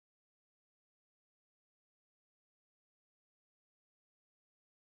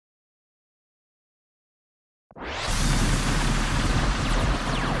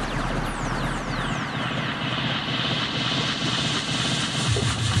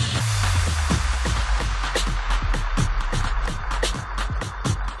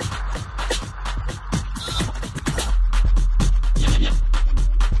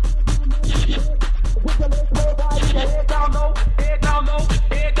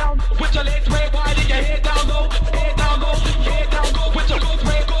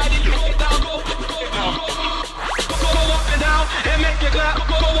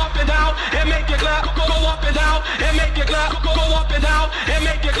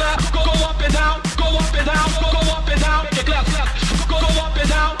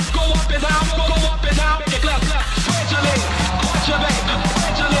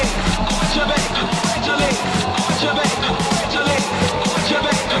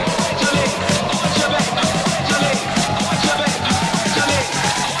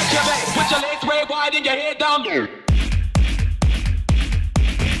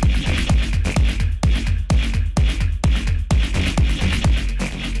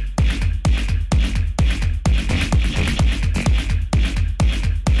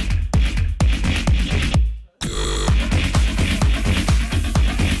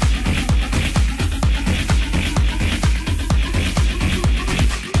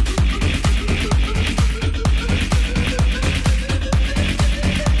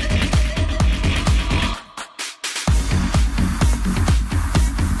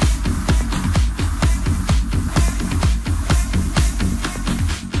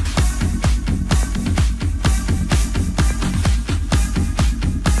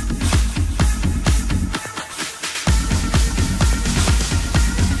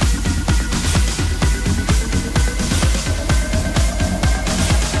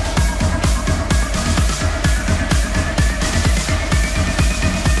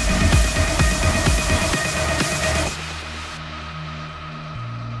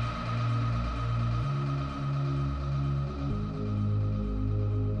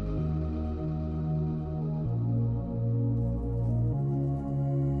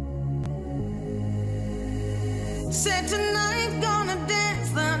Said tonight gonna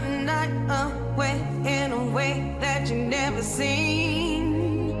dance the night away in a way that you never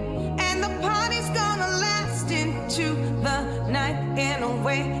seen. And the party's gonna last into the night in a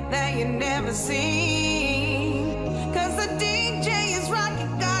way that you never seen. Cause the DJ is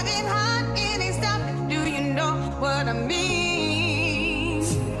rocking, got it hot and ain't stopping. Do you know what I mean?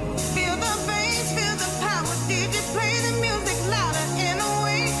 Feel the bass, feel the power. DJ play the music louder in a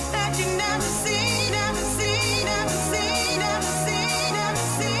way that you never seen, never seen, never seen, never seen, never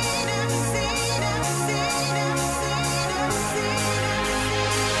seen, never seen, never seen, never seen, never seen.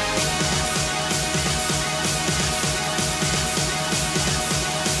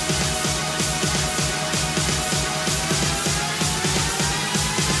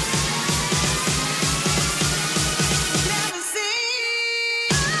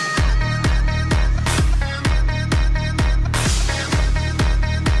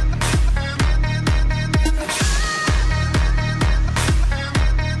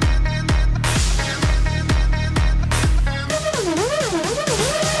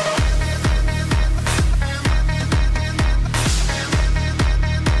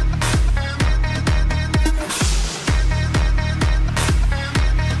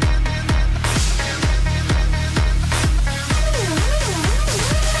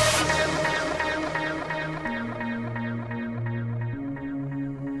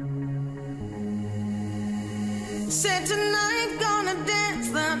 Said tonight gonna dance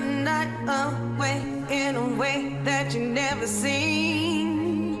the night away in a way that you never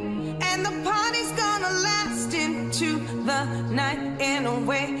seen. And the party's gonna last into the night in a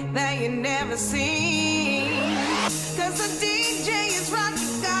way that you never seen. Cause the DJ is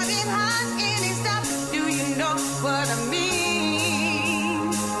rocking, got it hot and ain't stopping. Do you know what I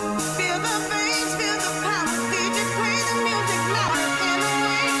mean? Feel the bass, feel the power. DJ play the music louder in a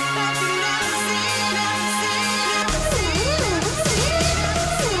way that you never seen, never seen.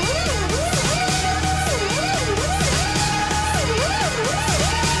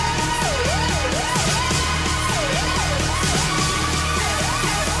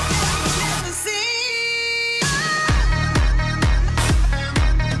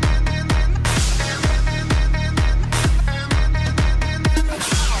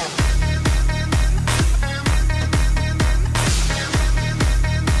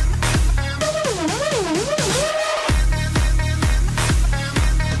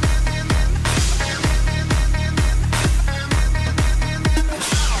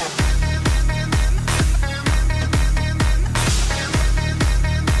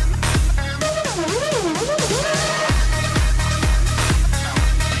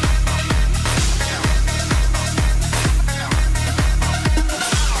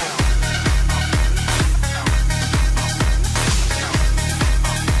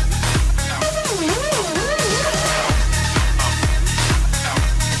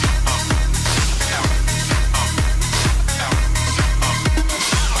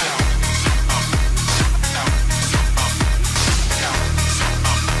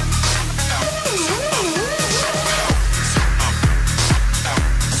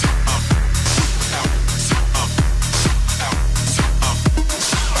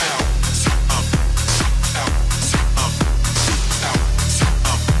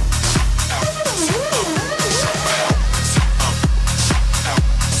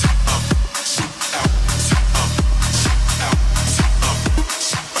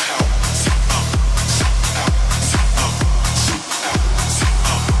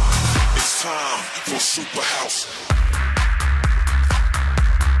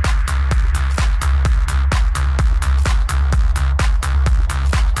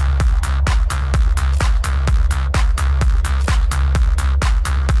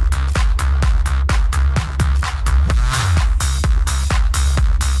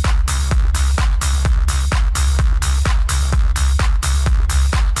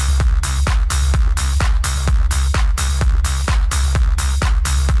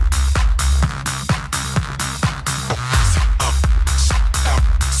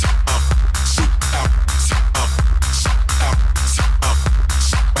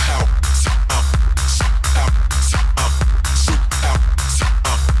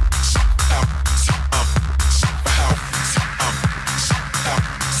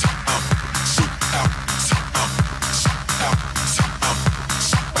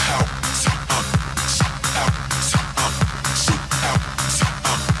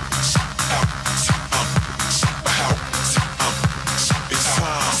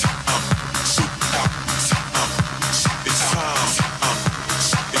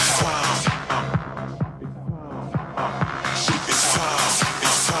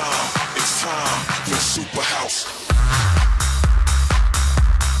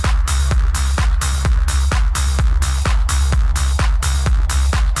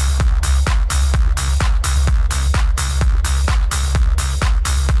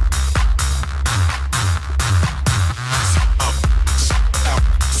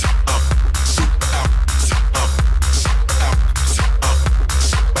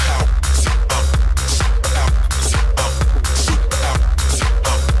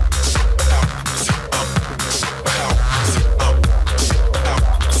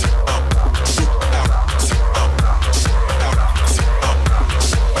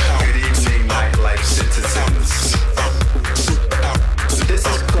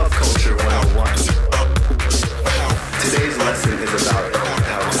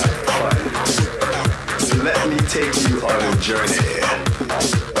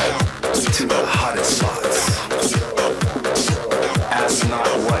 to the hottest spots. Ask not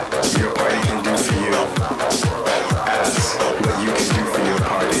what your party can do for you. Ask what you can do for your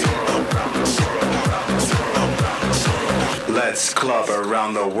party. Let's club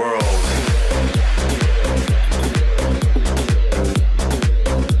around the world.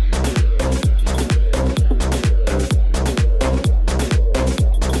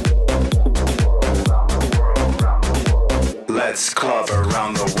 Let's club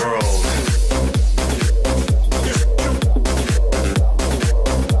around the world.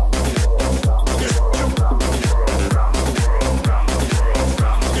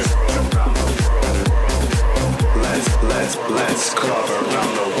 Let's club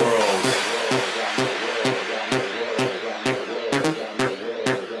around the world.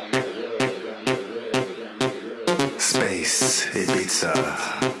 Space, Ibiza.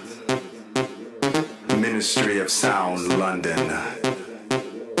 Ministry of Sound, London.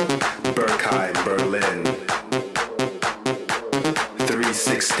 Berkheim, Berlin.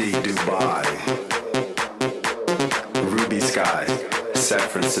 360, Dubai. Ruby Sky, San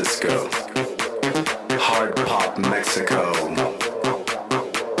Francisco. Hard Pop, Mexico.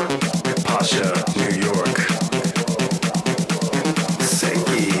 Pasha, New York.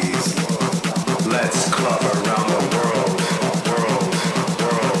 Sekis. Let's club around the world.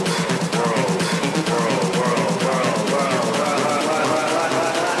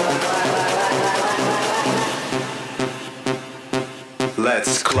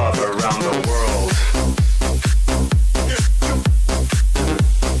 Let's club around the world.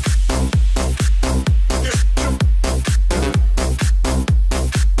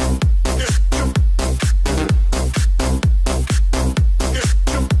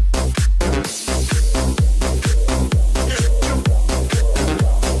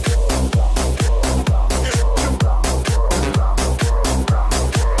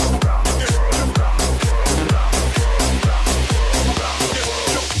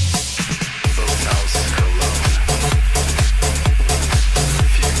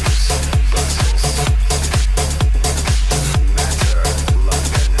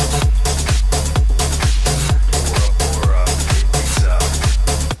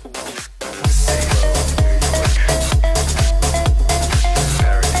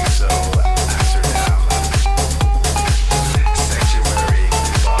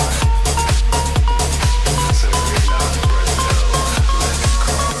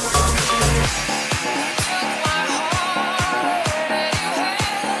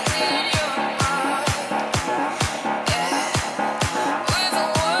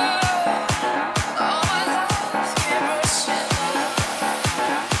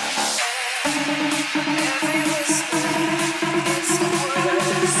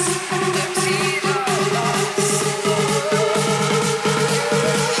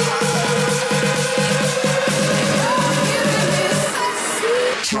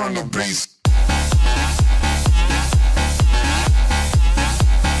 Turn the bass.